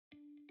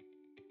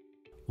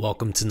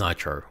Welcome to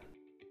Nitro.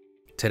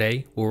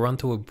 Today we'll run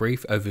through a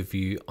brief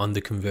overview on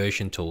the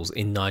conversion tools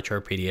in Nitro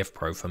PDF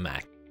Pro for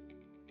Mac.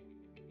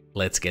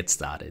 Let's get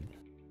started.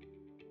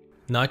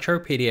 Nitro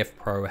PDF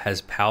Pro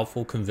has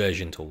powerful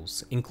conversion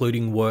tools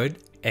including Word,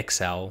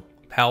 Excel,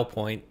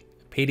 PowerPoint,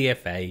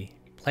 PDF-A,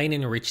 plain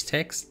and rich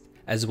text,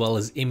 as well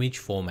as image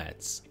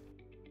formats.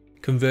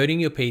 Converting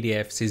your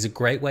PDFs is a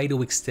great way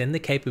to extend the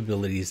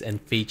capabilities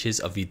and features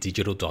of your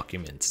digital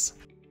documents.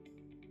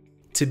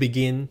 To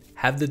begin,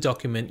 have the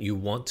document you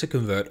want to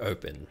convert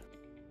open.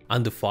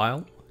 Under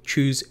File,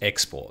 choose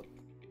Export.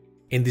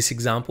 In this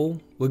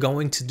example, we're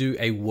going to do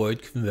a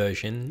Word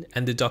conversion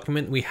and the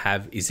document we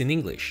have is in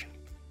English.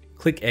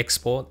 Click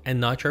Export and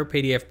Nitro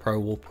PDF Pro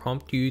will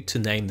prompt you to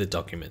name the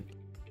document.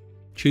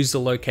 Choose the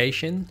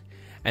location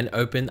and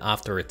open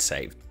after it's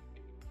saved.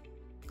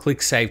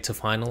 Click Save to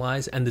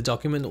finalize and the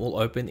document will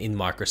open in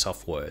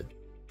Microsoft Word.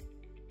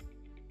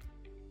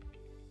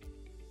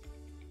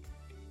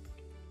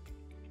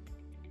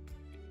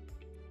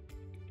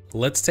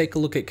 Let's take a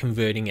look at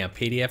converting our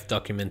PDF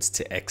documents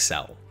to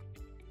Excel.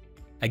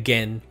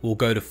 Again, we'll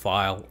go to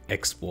File,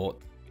 Export,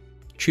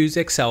 choose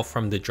Excel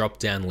from the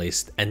drop-down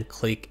list and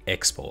click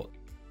Export.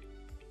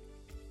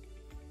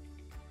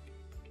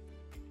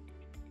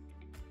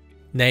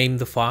 Name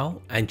the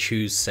file and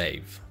choose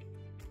Save.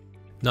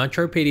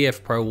 Nitro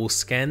PDF Pro will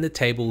scan the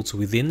tables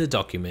within the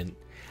document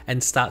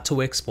and start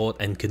to export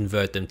and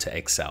convert them to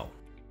Excel.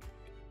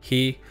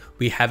 Here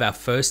we have our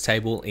first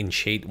table in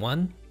Sheet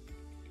 1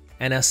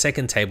 and our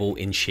second table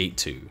in Sheet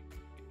 2.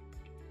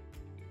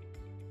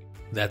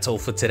 That's all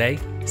for today.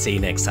 See you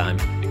next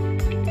time.